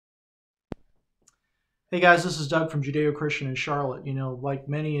Hey guys, this is Doug from Judeo Christian in Charlotte. Like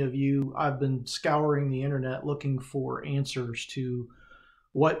many of you, I've been scouring the internet looking for answers to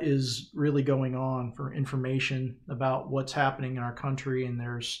what is really going on, for information about what's happening in our country. And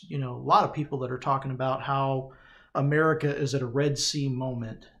there's, a lot of people that are talking about how America is at a Red Sea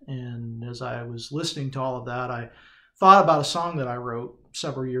moment. And as I was listening to all of that, I thought about a song that I wrote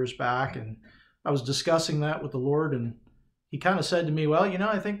several years back, and I was discussing that with the Lord, and he kind of said to me, well,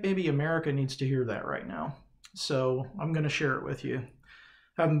 I think maybe America needs to hear that right now. So I'm going to share it with you.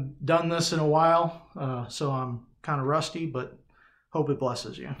 Haven't done this in a while, so I'm kind of rusty, but hope it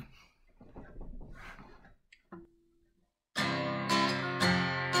blesses you.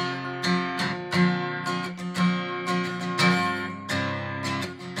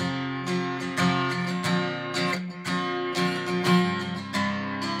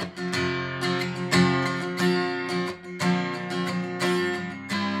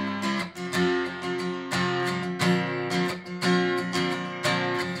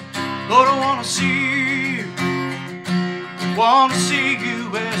 Lord, I want to see you, want to see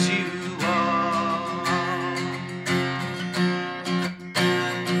you as you are.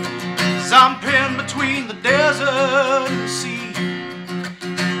 'Cause I'm pinned between the desert and the sea,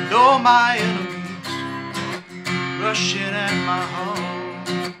 and all my enemies rushing at my heart.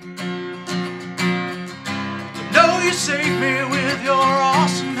 I know you saved me with your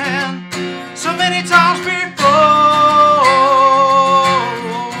awesome hand so many times before.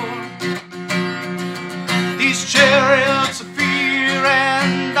 Chariots of fear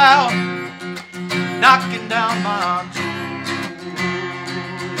and doubt knocking down my door.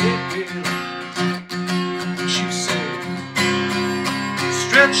 But you say,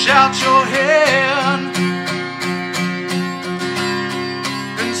 stretch out your hand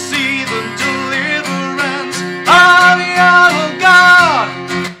and see the deliverance of your God.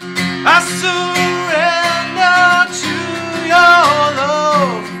 I surrender to your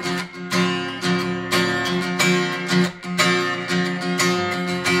love.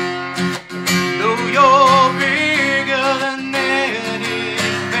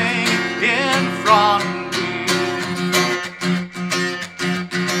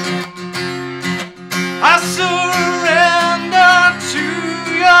 I surrender to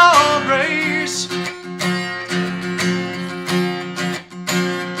your grace.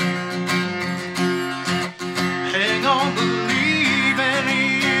 Hang on, believing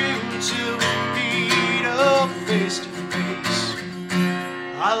you till we meet up face to face.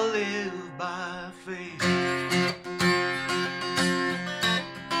 I live by faith.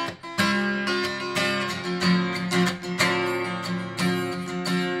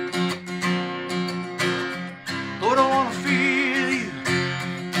 Lord, I want to feel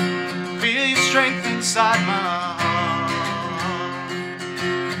your strength inside my heart.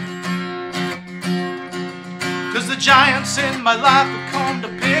 'Cause the giants in my life have come to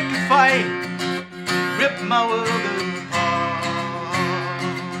pick a fight, rip my world apart.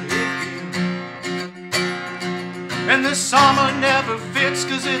 And this armor never fits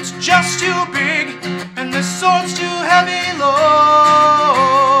 'cause it's just too big, and this sword's too heavy, Lord.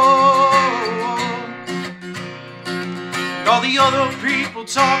 All the other people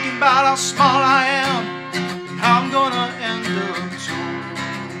talking about how small I am and how I'm gonna end up too.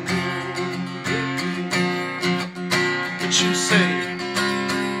 But you say,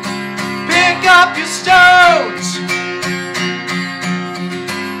 pick up your stones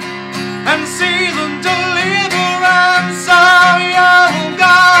and see the deliverance of your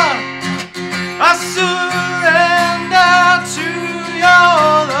God. I surrender to your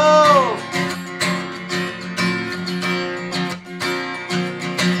love.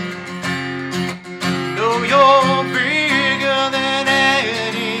 You're bigger than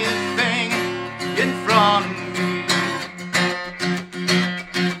anything in front of me.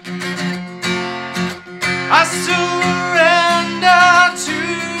 I surrender to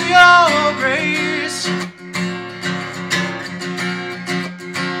your grace.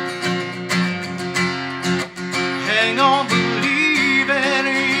 Hang on, believing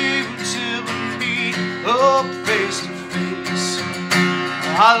you till we meet up face to face.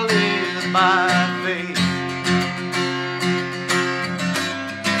 I live by faith.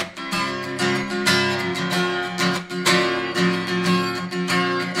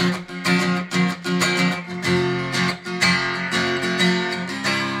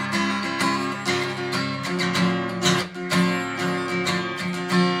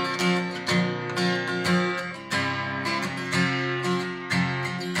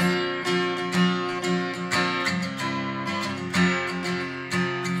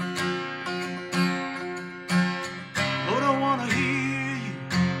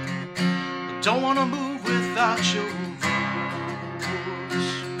 Don't want to move without your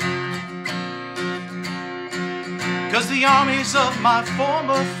voice. 'Cause the armies of my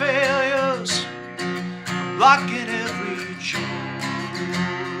former failures are blocking every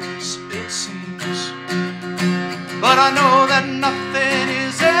choice, it seems. But I know that nothing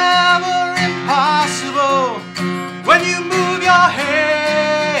is ever impossible when you move your hand.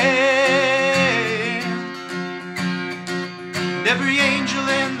 And every angel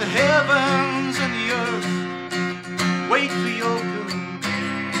in the heavens and the earth wait for your command.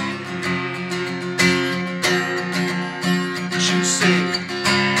 You say,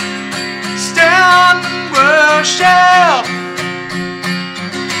 stand and worship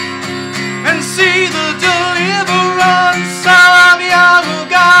and see the deliverance of your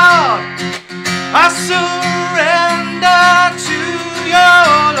God. I surrender to your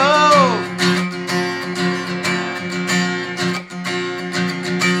love.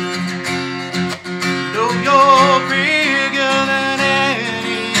 Know you're bigger than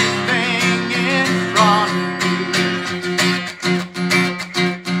anything in front of me.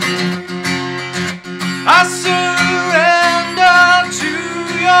 I surrender to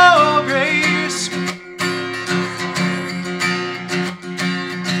your grace.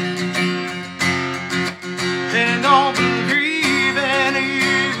 And I'll believe in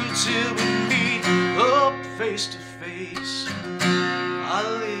you till we meet up face to face. I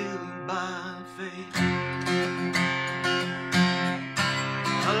live by faith.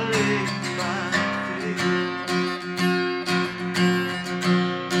 I live by faith.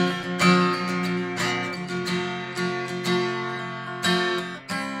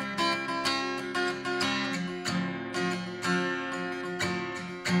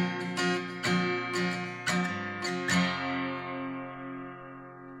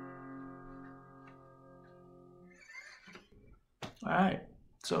 All right.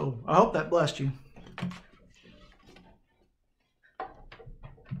 So I hope that blessed you.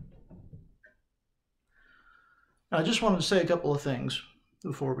 I just wanted to say a couple of things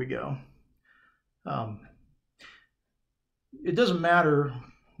before we go. It doesn't matter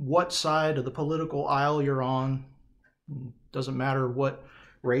what side of the political aisle you're on. It doesn't matter what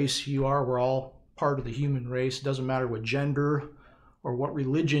race you are. We're all part of the human race. It doesn't matter what gender or what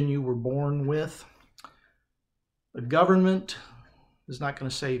religion you were born with. The government is not going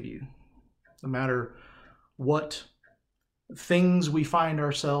to save you. No matter what things we find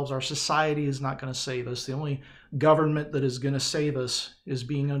ourselves, our society is not going to save us. The only government that is going to save us is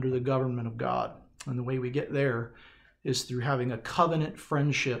being under the government of God. And the way we get there is through having a covenant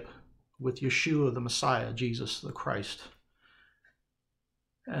friendship with Yeshua, the Messiah, Jesus, the Christ.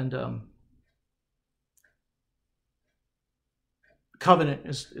 And covenant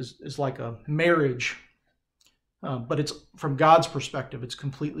is like a marriage. But it's from God's perspective, it's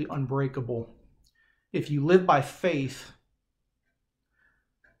completely unbreakable. If you live by faith,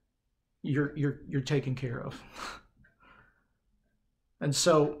 you're taken care of. And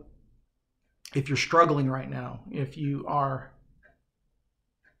so, if you're struggling right now, if you are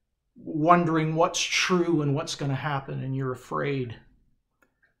wondering what's true and what's going to happen, and you're afraid,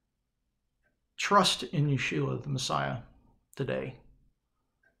 trust in Yeshua, the Messiah, today,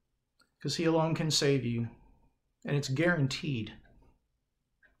 because He alone can save you. And it's guaranteed.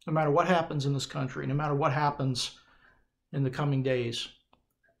 No matter what happens in this country, no matter what happens in the coming days,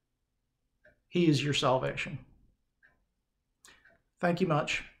 He is your salvation. Thank you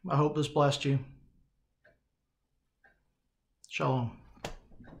much. I hope this blessed you. Shalom.